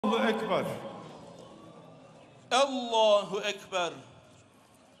Ekber. Allahu Ekber.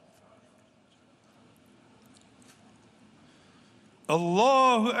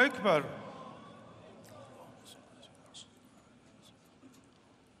 Allahu Ekber.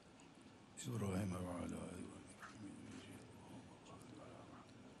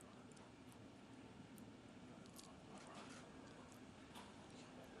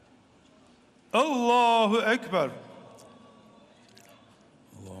 Allahu Ekber.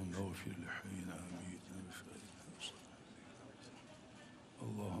 Allahümme gfir li hayyina ve meyyitine ve şehidina.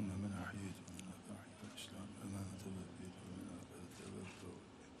 Allahümme men ahiyyete minna fa'ahiyyel İslam ve men tevebbiyete minna fa'tevebbiyete.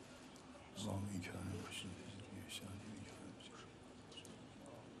 Allahümme inkâne başını tezirgi ihsâni inkâne başını.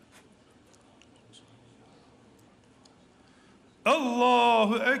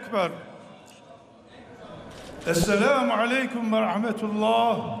 Allahu Ekber. Esselamu aleyküm ve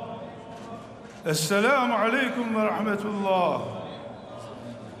rahmetullah. Esselamu aleyküm ve rahmetullah.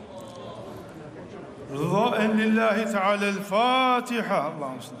 Rızaen lillahi teala'l Fatiha.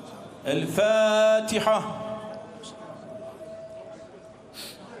 Allah'ım salli. El Fatiha.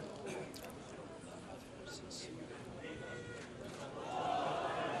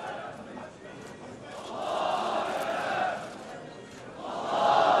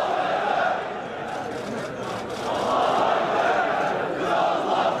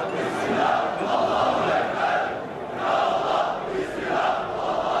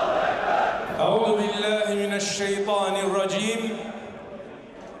 Euzubillahimineşşeytanirracim.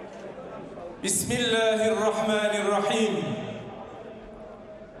 Bismillahirrahmanirrahim.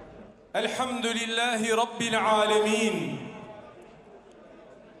 Elhamdülillahi Rabbil alemin.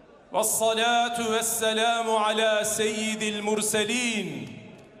 Vessalatu vesselamu ala seyyidil murselin.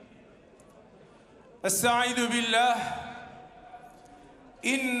 Estaizu billah.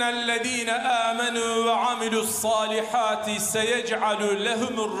 İnnellezîne âmenû ve amilussâlihâti seyec'alû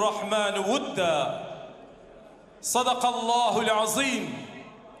lehumurrahmânu vuddâ. Sadakallâhul azîm.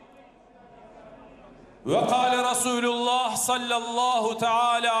 Ve kâle Resulullah sallallahu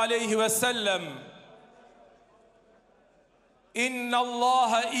teâlâ aleyhi ve sellem.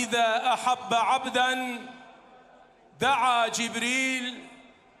 İnnallâhe izâ ahabbe abden da'a Cibril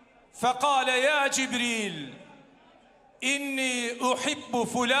fekâle ya Cibril İnni uhibbu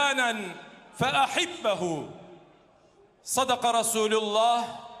fulanen fe ahibbehu. Sadaka Resulullah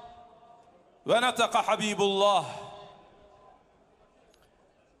ve netaka Habibullah.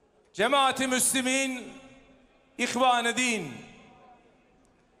 Cemaat-i Müslümin, İhvan-ı Din,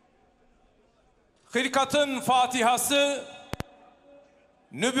 Hilkatın Fatihası,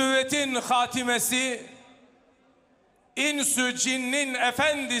 Nübüvvetin Hatimesi, İnsü Cinnin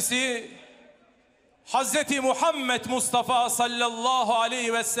Efendisi, Hazreti Muhammed Mustafa sallallahu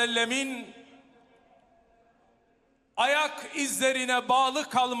aleyhi ve sellemin ayak izlerine bağlı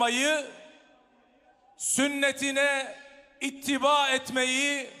kalmayı, sünnetine ittiba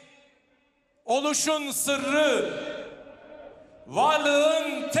etmeyi, oluşun sırrı,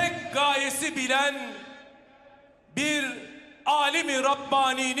 varlığın tek gayesi bilen bir alimi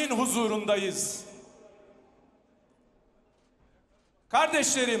Rabbani'nin huzurundayız.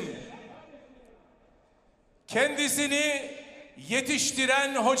 Kardeşlerim, kendisini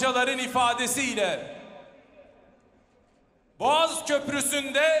yetiştiren hocaların ifadesiyle Boğaz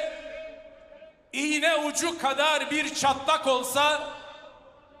Köprüsü'nde iğne ucu kadar bir çatlak olsa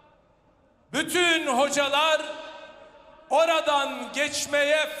bütün hocalar oradan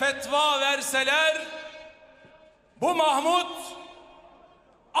geçmeye fetva verseler bu Mahmud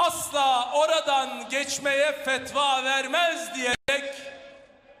asla oradan geçmeye fetva vermez diyerek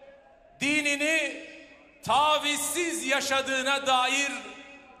dinini tavizsiz yaşadığına dair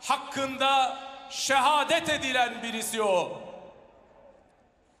hakkında şehadet edilen birisi o.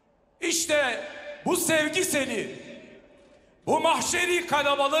 İşte bu sevgi seli, bu mahşeri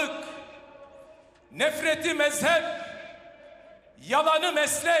kalabalık, nefreti mezhep, yalanı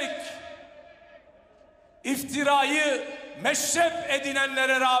meslek, iftirayı meşrep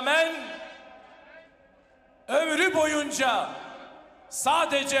edinenlere rağmen ömrü boyunca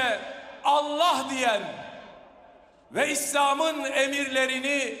sadece Allah diyen ve İslam'ın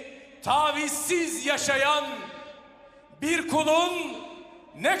emirlerini tavizsiz yaşayan bir kulun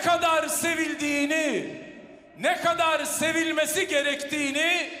ne kadar sevildiğini, ne kadar sevilmesi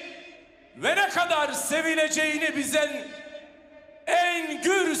gerektiğini ve ne kadar sevileceğini bize en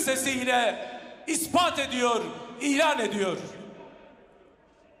gür sesiyle ispat ediyor, ilan ediyor.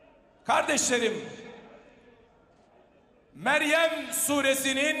 Kardeşlerim, Meryem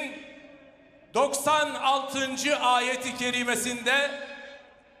suresinin 96. ayeti kerimesinde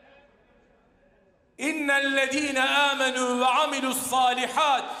İnnellezîne âmenû ve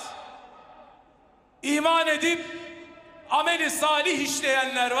amilussâlihât iman edip ameli salih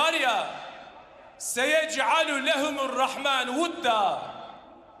işleyenler var ya, seyec'alu lehumur rahman vudda,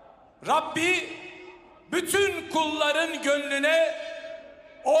 Rabbi bütün kulların gönlüne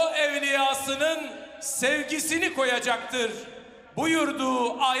o evliyasının sevgisini koyacaktır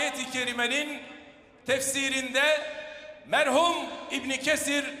buyurduğu ayet-i kerimenin tefsirinde merhum İbn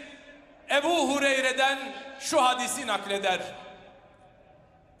Kesir Ebu Hureyre'den şu hadisi nakleder.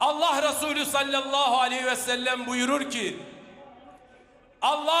 Allah Resulü sallallahu aleyhi ve sellem buyurur ki,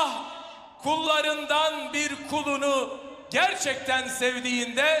 Allah kullarından bir kulunu gerçekten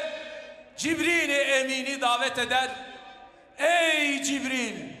sevdiğinde Cibril-i Emin'i davet eder. Ey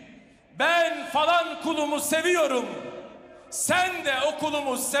Cibril, ben falan kulumu seviyorum, sen de o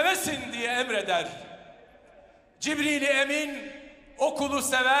kulumu sevesin diye emreder. Cibril-i Emin o kulu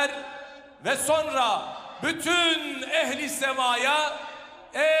sever ve sonra bütün ehli semaya,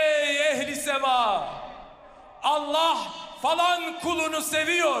 ey ehli sema, Allah falan kulunu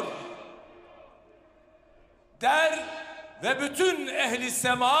seviyor der ve bütün ehli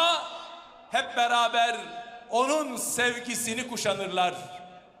sema hep beraber onun sevgisini kuşanırlar.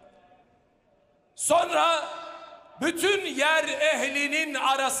 Sonra bütün yer ehlinin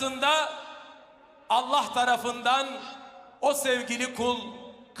arasında Allah tarafından o sevgili kul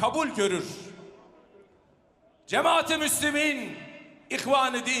kabul görür. Cemaat-i Müslümin,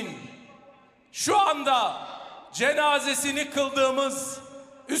 İhvan-ı Din, şu anda cenazesini kıldığımız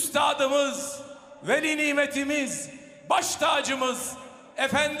üstadımız, veli nimetimiz, baş tacımız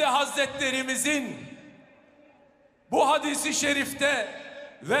Efendi Hazretlerimizin bu hadisi şerifte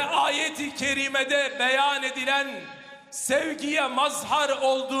ve ayeti kerimede beyan edilen sevgiye mazhar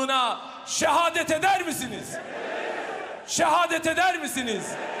olduğuna şehadet eder misiniz? Şehadet eder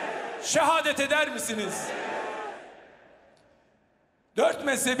misiniz? Şehadet eder misiniz? Dört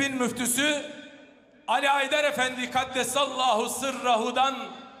mezhebin müftüsü Ali Haydar Efendi Kaddesallahu Sırrahu'dan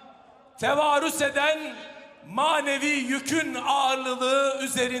tevarüs eden manevi yükün ağırlığı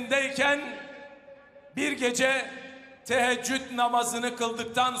üzerindeyken bir gece teheccüd namazını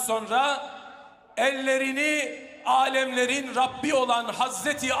kıldıktan sonra ellerini alemlerin Rabbi olan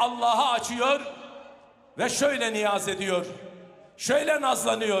Hazreti Allah'a açıyor ve şöyle niyaz ediyor, şöyle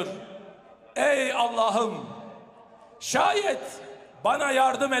nazlanıyor: ey Allah'ım, şayet bana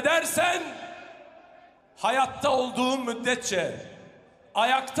yardım edersen hayatta olduğum müddetçe,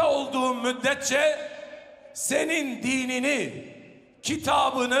 ayakta olduğum müddetçe senin dinini,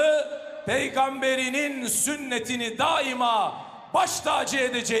 kitabını, peygamberinin sünnetini daima baş tacı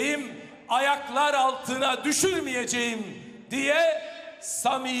edeceğim, ayaklar altına düşürmeyeceğim diye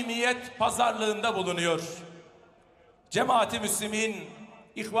samimiyet pazarlığında bulunuyor. Cemaat-i Müslümin,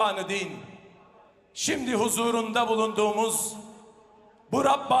 İhvan-ı Din, şimdi huzurunda bulunduğumuz bu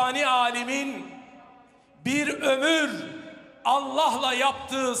Rabbani alimin bir ömür Allah'la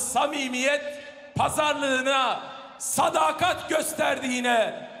yaptığı samimiyet pazarlığına sadakat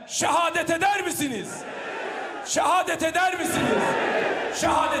gösterdiğine şehadet eder misiniz? Şehadet eder misiniz?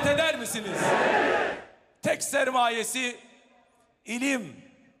 Şehadet eder misiniz? Tek sermayesi ilim,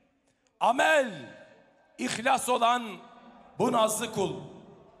 amel, ihlas olan bu nazlı kul,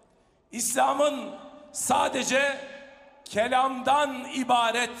 İslam'ın sadece kelamdan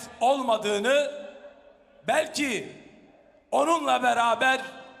ibaret olmadığını, belki onunla beraber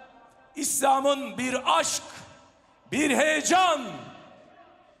İslam'ın bir aşk, bir heyecan,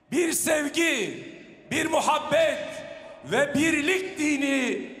 bir sevgi, bir muhabbet ve birlik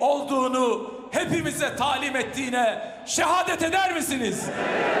dini olduğunu hepimize talim ettiğine şehadet eder misiniz?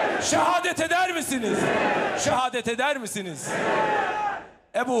 Şehadet eder misiniz? Şehadet eder misiniz?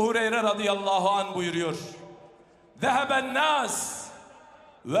 Ebu Hureyre radıyallahu anh buyuruyor: Zeheben nas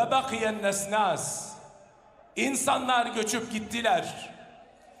ve bakiyen nesnas. İnsanlar göçüp gittiler.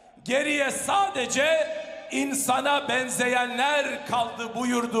 Geriye sadece insana benzeyenler kaldı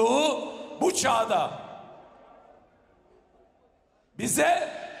buyurduğu bu çağda bize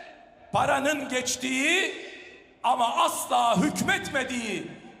paranın geçtiği ama asla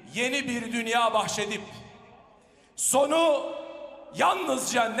hükmetmediği yeni bir dünya bahşedip sonu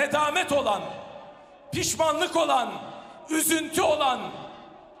yalnızca nedamet olan, pişmanlık olan, üzüntü olan,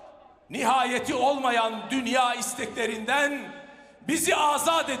 nihayeti olmayan dünya isteklerinden bizi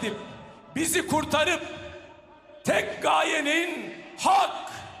azat edip, bizi kurtarıp tek gayenin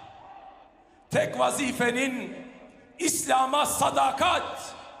hak, tek vazifenin İslam'a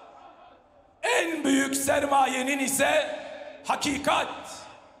sadakat, en büyük sermayenin ise hakikat,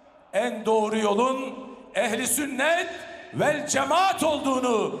 en doğru yolun ehli sünnet vel cemaat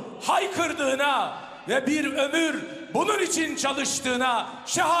olduğunu haykırdığına ve bir ömür bunun için çalıştığına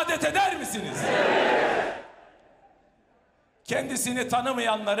şehadet eder misiniz? Kendisini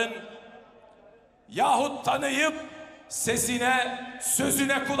tanımayanların yahut tanıyıp sesine,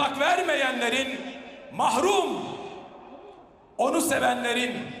 sözüne kulak vermeyenlerin, mahrum, onu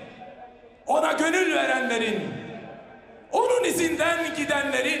sevenlerin, ona gönül verenlerin, onun izinden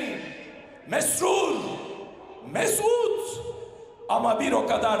gidenlerin mesrur, mesut ama bir o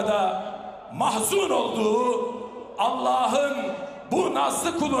kadar da mahzun olduğu Allah'ın bu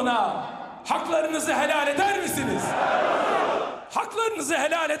nazlı kuluna haklarınızı helal eder misiniz? Haklarınızı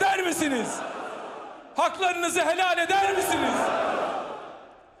helal eder misiniz? Haklarınızı helal eder misiniz?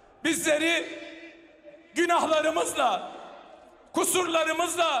 Bizleri günahlarımızla,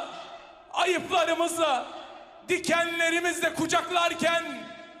 kusurlarımızla, ayıplarımızla, dikenlerimizle kucaklarken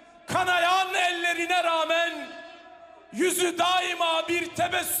kanayan ellerine rağmen yüzü daima bir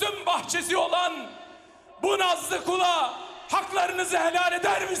tebessüm bahçesi olan bu nazlı kula haklarınızı helal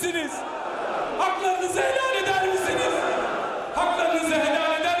eder misiniz? Haklarınızı helal eder misiniz? Haklarınızı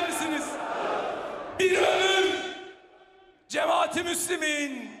helal eder misiniz? Bir ömür cemaat-i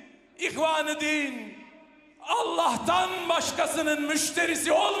Müslümin, ihvan-ı din, Allah'tan başkasının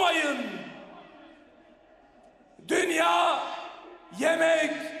müşterisi olmayın. Dünya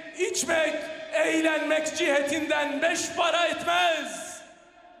yemek, içmek, eğlenmek cihetinden 5 para etmez.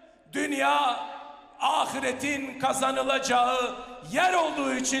 Dünya ahiretin kazanılacağı yer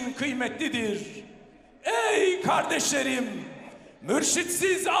olduğu için kıymetlidir. Ey kardeşlerim,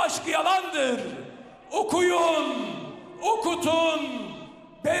 mürşitsiz aşk yalandır. Okuyun, okutun,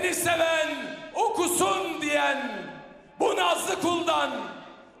 beni seven okusun diyen bu nazlı kuldan,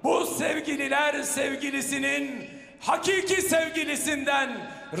 bu sevgililer sevgilisinin hakiki sevgilisinden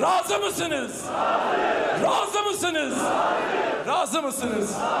razı mısınız? Hayır. Razı mısınız? Hayır. Razı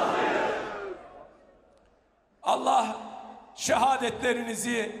mısınız? Hayır. Allah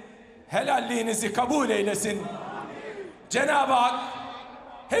şehadetlerinizi, helalliğinizi kabul eylesin. Cenab-ı Hak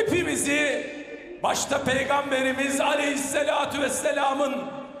hepimizi başta Peygamberimiz Aleyhisselatü Vesselam'ın,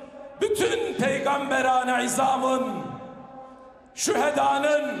 bütün peygamberane izamın,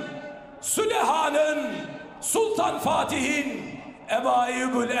 şühedanın, sülehanın, Sultan Fatih'in, Ebu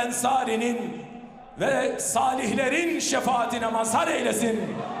Eyyubul Ensari'nin ve salihlerin şefaatine mazhar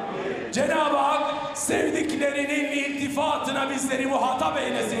eylesin. Cenab-ı Hak sevdiklerinin iltifatına bizleri muhatap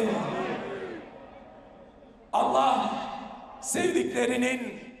eylesin. Allah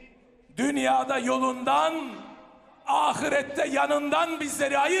sevdiklerinin dünyada yolundan, ahirette yanından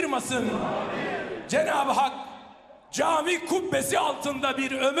bizleri ayırmasın. Cenab-ı Hak cami kubbesi altında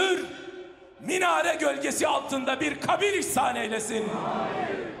bir ömür, minare gölgesi altında bir kabir ihsan eylesin.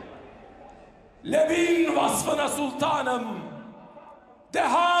 Levin vasfına sultanım,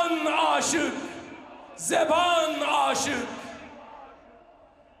 dehan aşık, zeban aşık.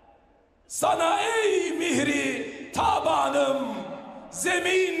 Sana ey mihri tabanım,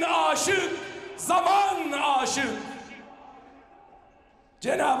 zemin aşık, zaman aşık.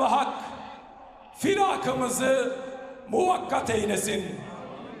 Cenab-ı Hak firakımızı muvakkat eylesin.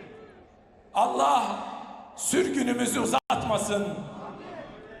 Allah sürgünümüzü uzatmasın.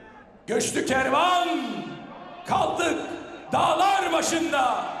 Göçtü kervan, kaldık dağlar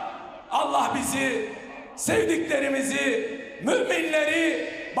başında. Allah bizi, sevdiklerimizi,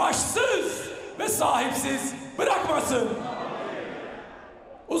 müminleri başsız ve sahipsiz bırakmasın.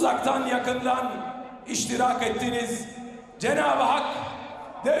 Uzaktan yakından iştirak ettiniz. Cenab-ı Hak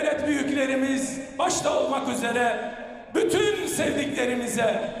devlet büyüklerimiz başta olmak üzere bütün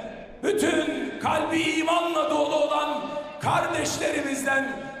sevdiklerimize, bütün kalbi imanla dolu olan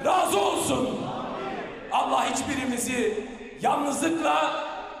kardeşlerimizden razı olsun. Allah hiçbirimizi yalnızlıkla,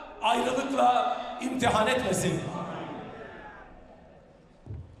 ayrılıkla imtihan etmesin.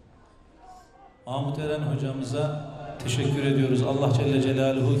 Mahmud Eren hocamıza teşekkür ediyoruz. Allah Celle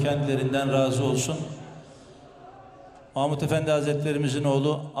Celaluhu kendilerinden razı olsun. Mahmud Efendi Hazretlerimizin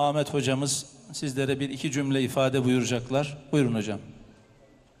oğlu Ahmet hocamız sizlere bir iki cümle ifade buyuracaklar. Buyurun hocam.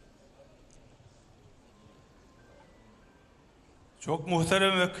 Çok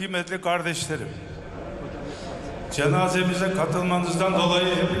muhterem ve kıymetli kardeşlerim, cenazemize katılmanızdan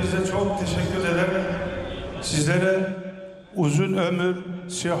dolayı hepinize çok teşekkür ederim. Sizlere uzun ömür,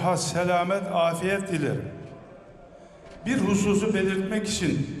 sıhhat, selamet, afiyet dilerim. Bir hususu belirtmek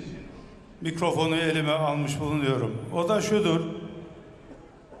için mikrofonu elime almış bulunuyorum. O da şudur: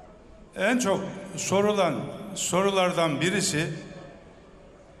 en çok sorulan sorulardan birisi,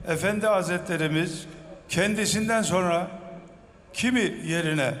 Efendi Hazretlerimiz kendisinden sonra kimi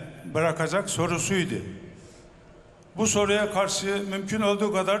yerine bırakacak sorusuydu. Bu soruya karşı mümkün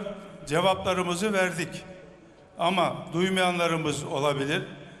olduğu kadar cevaplarımızı verdik. Ama duymayanlarımız olabilir.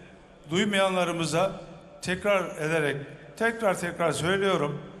 Duymayanlarımıza tekrar ederek, tekrar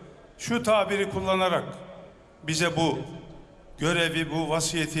söylüyorum. Şu tabiri kullanarak bize bu görevi, bu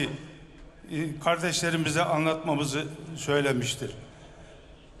vasiyeti kardeşlerimize anlatmamızı söylemiştir.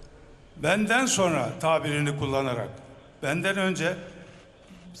 Benden sonra tabirini kullanarak, benden önce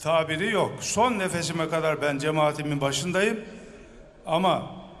tabiri yok. Son nefesime kadar ben cemaatimin başındayım.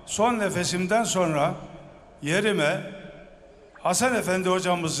 Ama son nefesimden sonra yerime Hasan Efendi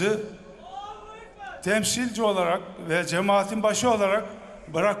hocamızı temsilci olarak ve cemaatin başı olarak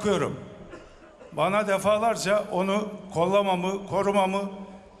bırakıyorum. Bana defalarca onu kollamamı, korumamı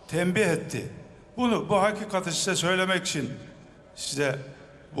tembih etti. Bu hakikati size söylemek için size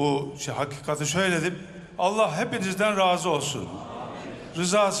bu hakikati söyledim. Allah hepinizden razı olsun.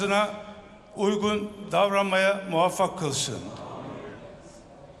 Rızasına uygun davranmaya muvaffak kılsın.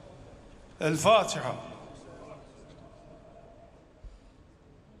 El Fatiha.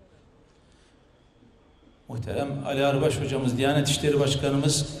 Muhterem Ali Arbaş hocamız, Diyanet İşleri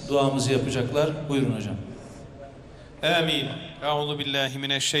Başkanımız duamızı yapacaklar. Buyurun hocam. Amin. Euzu billahi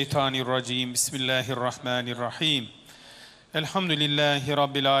mineşşeytanirracim. Bismillahirrahmanirrahim. Elhamdülillahi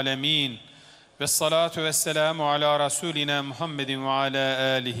Rabbil alemin. Vessalatu vesselamu ala Resulina Muhammedin ve ala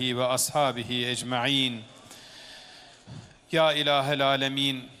alihi ve ashabihi ecma'in. Ya ilahel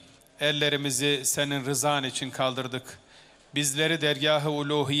alemin, ellerimizi senin rızan için kaldırdık. Bizleri dergâh-ı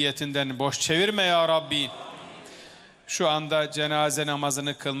uluhiyetinden boş çevirme ya Rabbi. Şu anda cenaze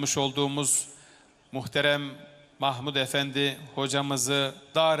namazını kılmış olduğumuz muhterem Mahmud Efendi hocamızı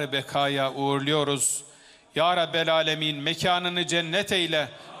dar-ı bekaya uğurluyoruz. Ya Rabbel alemin, mekanını cennet eyle,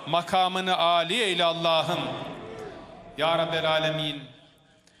 makamını âli eyle Allah'ım. Ya Rabbel alemin,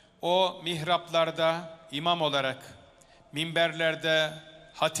 o mihraplarda imam olarak, minberlerde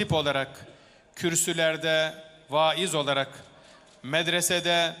hatip olarak, kürsülerde vaiz olarak,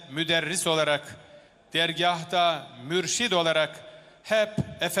 medresede müderris olarak, dergâhta mürşid olarak hep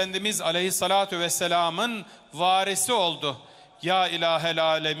Efendimiz Aleyhissalatu vesselam'ın varisi oldu. Ya ilahel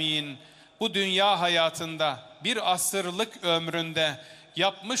alemin, bu dünya hayatında bir asırlık ömründe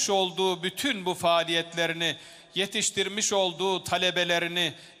yapmış olduğu bütün bu faaliyetlerini, yetiştirmiş olduğu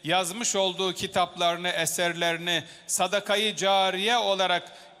talebelerini, yazmış olduğu kitaplarını, eserlerini sadakayı cariye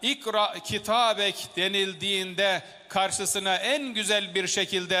olarak İkra kitabek denildiğinde karşısına en güzel bir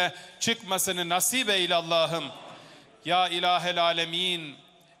şekilde çıkmasını nasip eyle Allah'ım. Ya ilahel alemin,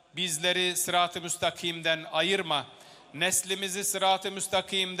 bizleri sırat-ı müstakimden ayırma. Neslimizi sırat-ı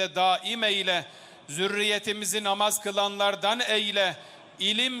müstakimde daim eyle. Zürriyetimizi namaz kılanlardan eyle.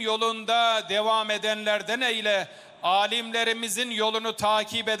 İlim yolunda devam edenlerden eyle. Alimlerimizin yolunu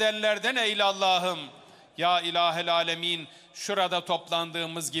takip edenlerden eyle Allah'ım. Ya ilahel alemin, şurada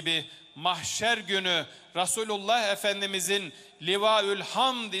toplandığımız gibi mahşer günü Resulullah Efendimizin Livaül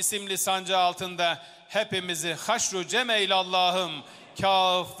Hamd isimli sancağı altında hepimizi haşru cem eyle Allah'ım.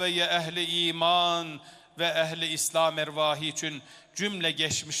 Kâffeye ehli iman ve ehli İslam ervahı için, cümle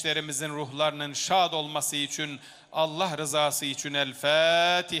geçmişlerimizin ruhlarının şad olması için, Allah rızası için El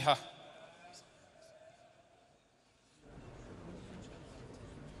Fatiha.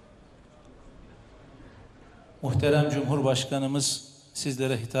 Muhterem Cumhurbaşkanımız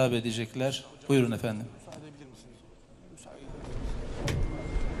sizlere hitap edecekler. Buyurun efendim.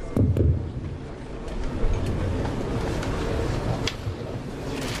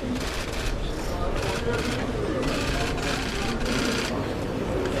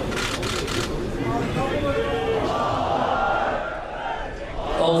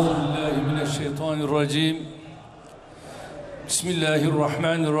 Euzubillahimineşşeytanirracim.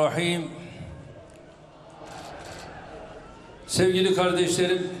 Bismillahirrahmanirrahim. Sevgili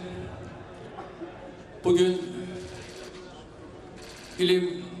kardeşlerim, bugün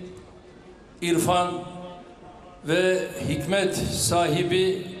ilim, irfan ve hikmet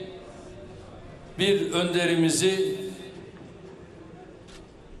sahibi bir önderimizi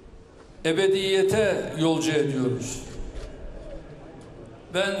ebediyete yolcu ediyoruz.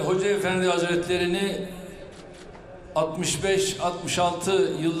 Ben Hoca Efendi Hazretlerini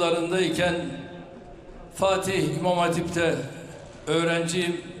 65-66 yıllarındayken Fatih İmam Hatip'te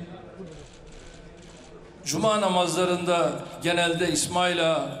öğrenciyim. Cuma namazlarında genelde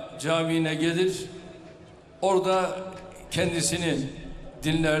İsmail Ağa Camii'ne gelir. Orada kendisini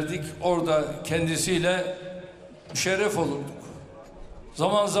dinlerdik. Orada kendisiyle müşerref olurduk.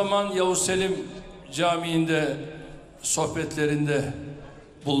 Zaman zaman Yavuz Selim Camii'nde sohbetlerinde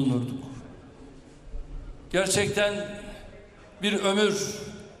bulunurduk. Gerçekten bir ömür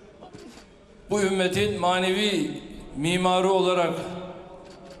bu ümmetin manevi mimarı olarak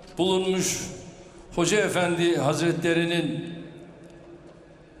bulunmuş Hoca Efendi Hazretlerinin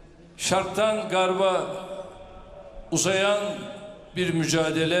şarktan garba uzayan bir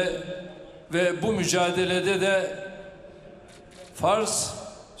mücadele ve bu mücadelede de farz,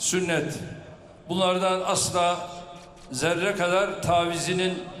 sünnet, bunlardan asla zerre kadar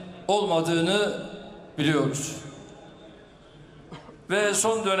tavizinin olmadığını biliyoruz. Ve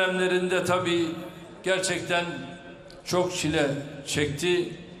son dönemlerinde tabii gerçekten çok çile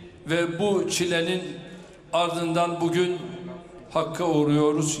çekti ve bu çilenin ardından bugün Hakk'a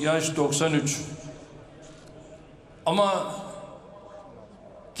uğruyoruz. Yaş 93. Ama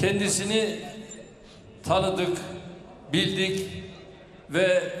kendisini tanıdık, bildik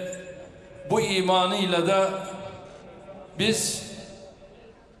ve bu imanıyla da biz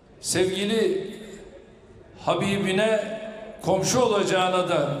sevgili Habibine komşu olacağına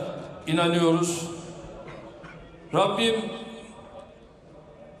da inanıyoruz. Rabbim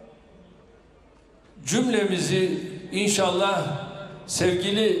cümlemizi inşallah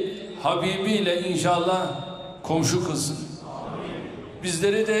sevgili Habibiyle inşallah komşu kılsın.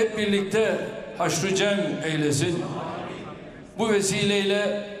 Bizleri de hep birlikte haşr-ı cem eylesin. Bu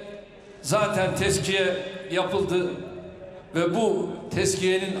vesileyle zaten tezkiye yapıldı ve bu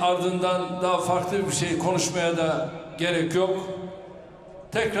tezkiyenin ardından daha farklı bir şey konuşmaya da gerek yok.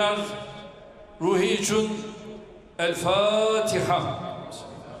 Tekrar ruhi için El Fatiha.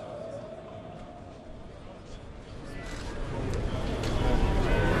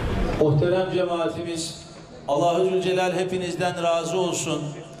 Muhterem cemaatimiz, Allah-u Zülcelal hepinizden razı olsun.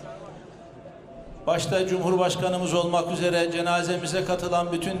 Başta Cumhurbaşkanımız olmak üzere cenazemize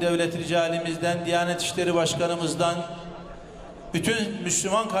katılan bütün devlet ricalimizden, Diyanet İşleri Başkanımızdan, bütün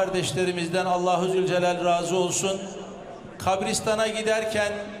Müslüman kardeşlerimizden Allah-u Zülcelal razı olsun. Kabristana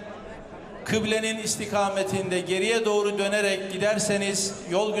giderken kıblenin istikametinde geriye doğru dönerek giderseniz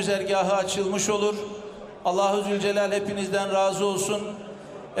yol güzergahı açılmış olur. Allah-u Zülcelal hepinizden razı olsun.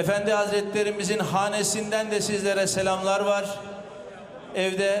 Efendi Hazretlerimizin hanesinden de sizlere selamlar var.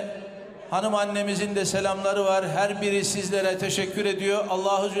 Evde hanım annemizin de selamları var. Her biri sizlere teşekkür ediyor.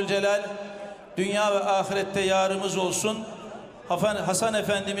 Allah-u Zülcelal dünya ve ahirette yarımız olsun. Hasan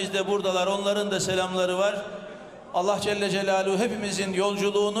Efendimiz de buradalar. Onların da selamları var. Allah Celle Celaluhu hepimizin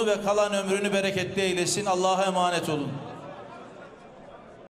yolculuğunu ve kalan ömrünü bereketli eylesin. Allah'a emanet olun.